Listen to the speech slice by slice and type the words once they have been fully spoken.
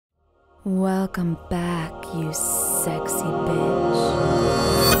Welcome back, you sexy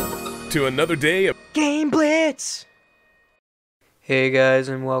bitch. To another day of Game Blitz! Hey guys,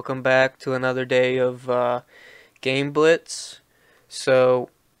 and welcome back to another day of Game Blitz. So,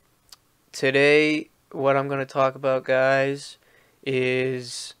 today, what I'm going to talk about, guys,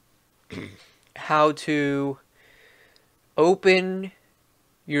 is how to open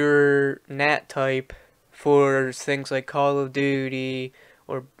your NAT type for things like Call of Duty,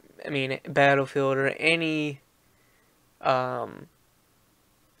 or Battlefield, or any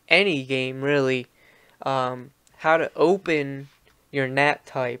game really. How to open your NAT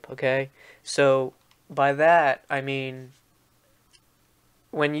type, okay? So by that I mean,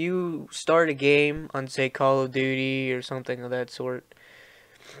 when you start a game on, say, Call of Duty or something of that sort,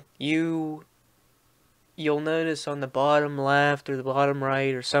 you'll notice on the bottom left or the bottom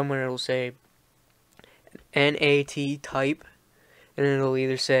right or somewhere it'll say NAT type, and it'll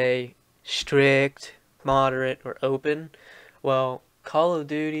either say strict, moderate, or open. Well, Call of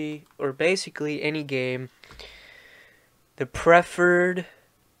Duty, or basically any game, the preferred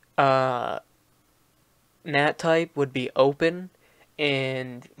NAT type would be open,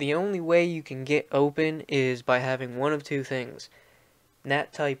 and the only way you can get open is by having one of two things: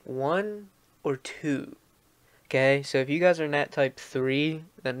 NAT type 1 or 2. Okay, so if you guys are NAT type 3,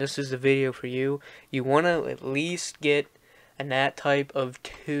 then this is the video for you. You want to at least get a NAT type of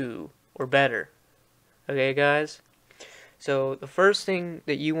 2 or better. Okay, guys? So the first thing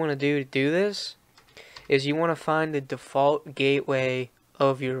that you want to do this is you want to find the default gateway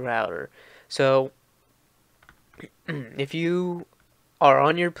of your router. So if you are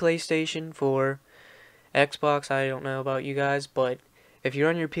on your PlayStation 4, Xbox, I don't know about you guys, but if you're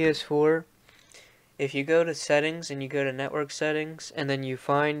on your PS4, if you go to settings and you go to network settings and then you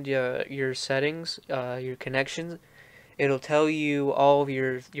find your settings, your connections, it'll tell you all of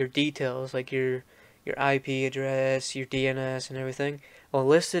your details, like your IP address, your DNS, and everything. Well,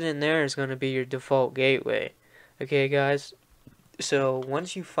 listed in there is going to be your default gateway. Okay, guys? So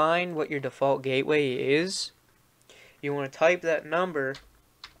once you find what your default gateway is, you want to type that number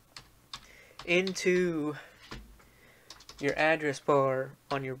into your address bar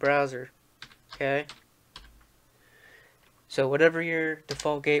on your browser. Okay? So whatever your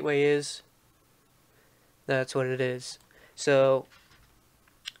default gateway is, that's what it is. So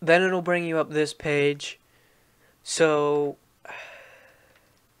then it'll bring you up this page. So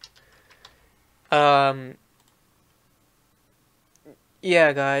yeah,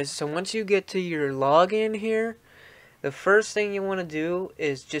 guys, so once you get to your login here, the first thing you want to do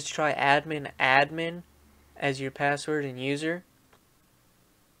is just try admin as your password and user.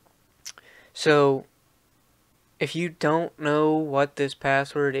 So if you don't know what this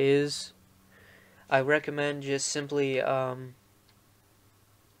password is, I recommend just simply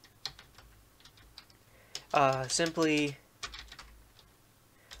simply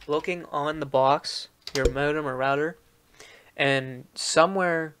looking on the box, your modem or router, and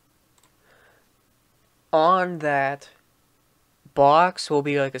somewhere on that box will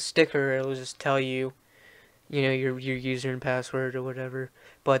be like a sticker. It'll just tell you, your user and password or whatever.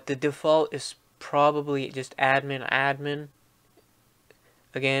 But the default is probably just admin.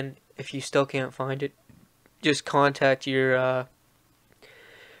 Again, if you still can't find it, just contact your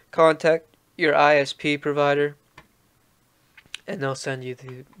ISP provider, and they'll send you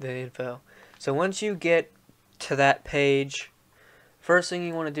the info. So once you get to that page, first thing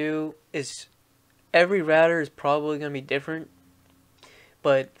you want to do is, every router is probably going to be different,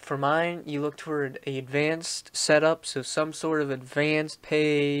 but for mine, you look for an advanced setup, so some sort of advanced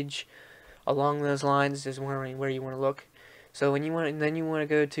page along those lines is where you want to look. So when you want, then you want to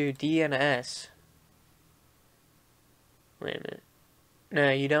go to DNS. Wait a minute.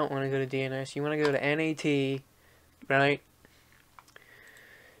 No, you don't want to go to DNS. You want to go to NAT, right?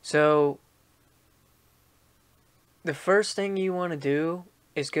 So the first thing you want to do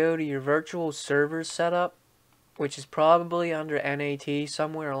is go to your virtual server setup, which is probably under NAT.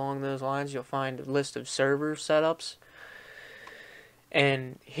 Somewhere along those lines you'll find a list of server setups.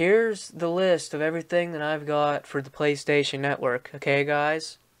 And here's the list of everything that I've got for the PlayStation Network. Okay,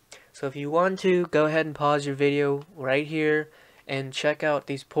 guys? So if you want to, go ahead and pause your video right here and check out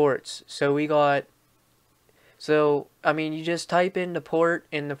these ports. So you just type in the port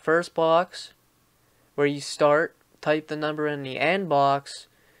in the first box where you start, type the number in the end box,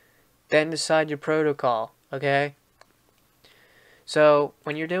 then decide your protocol, okay? So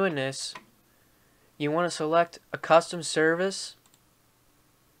when you're doing this, you want to select a custom service,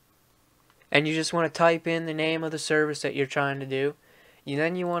 and you just want to type in the name of the service that you're trying to do.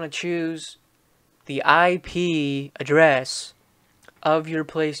 Then you want to choose the IP address of your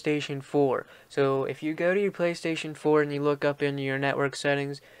PlayStation 4. So if you go to your PlayStation 4 and you look up into your network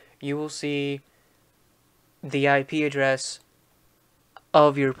settings, you will see the IP address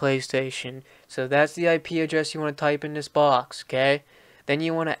of your PlayStation. So that's the IP address you want to type in this box, okay? Then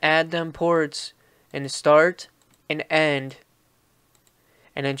you want to add them ports in the start and end,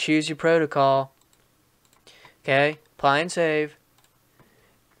 and then choose your protocol, okay? Apply and save.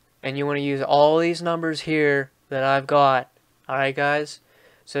 And you want to use all these numbers here that I've got. Alright guys?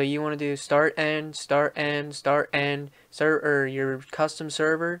 So you want to do start end, start end, start end, or your custom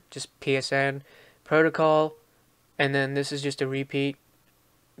server, just PSN, protocol, and then this is just a repeat.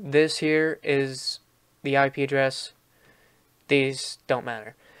 This here is the IP address. These don't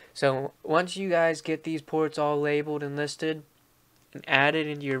matter. So once you guys get these ports all labeled and listed and added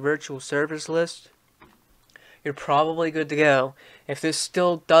into your virtual service list, you're probably good to go. If this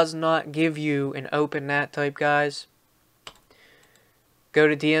still does not give you an open NAT type, guys, go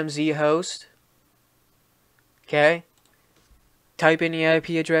to DMZ host, okay? Type in the IP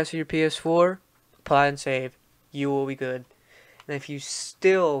address of your PS4, apply and save. You will be good. And if you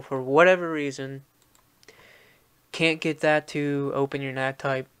still, for whatever reason, can't get that to open your NAT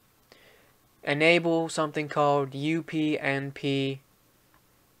type, enable something called UPnP.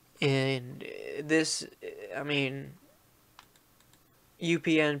 And this, I mean,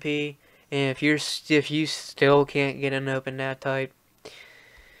 UPnP. And if you still can't get an open NAT type,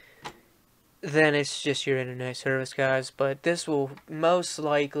 then it's just your internet service, guys. But this will most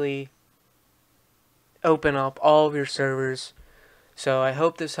likely open up all of your servers. So I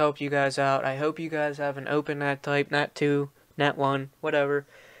hope this helped you guys out. I hope you guys have an open NAT type, NAT 2, NAT 1, whatever.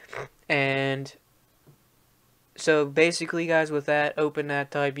 And so basically, guys, with that open NAT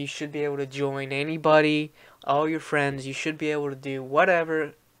type, you should be able to join anybody, all your friends. You should be able to do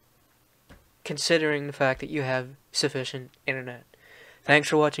whatever, considering the fact that you have sufficient internet. Thanks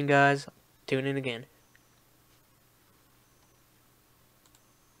for watching, guys. Tune in again.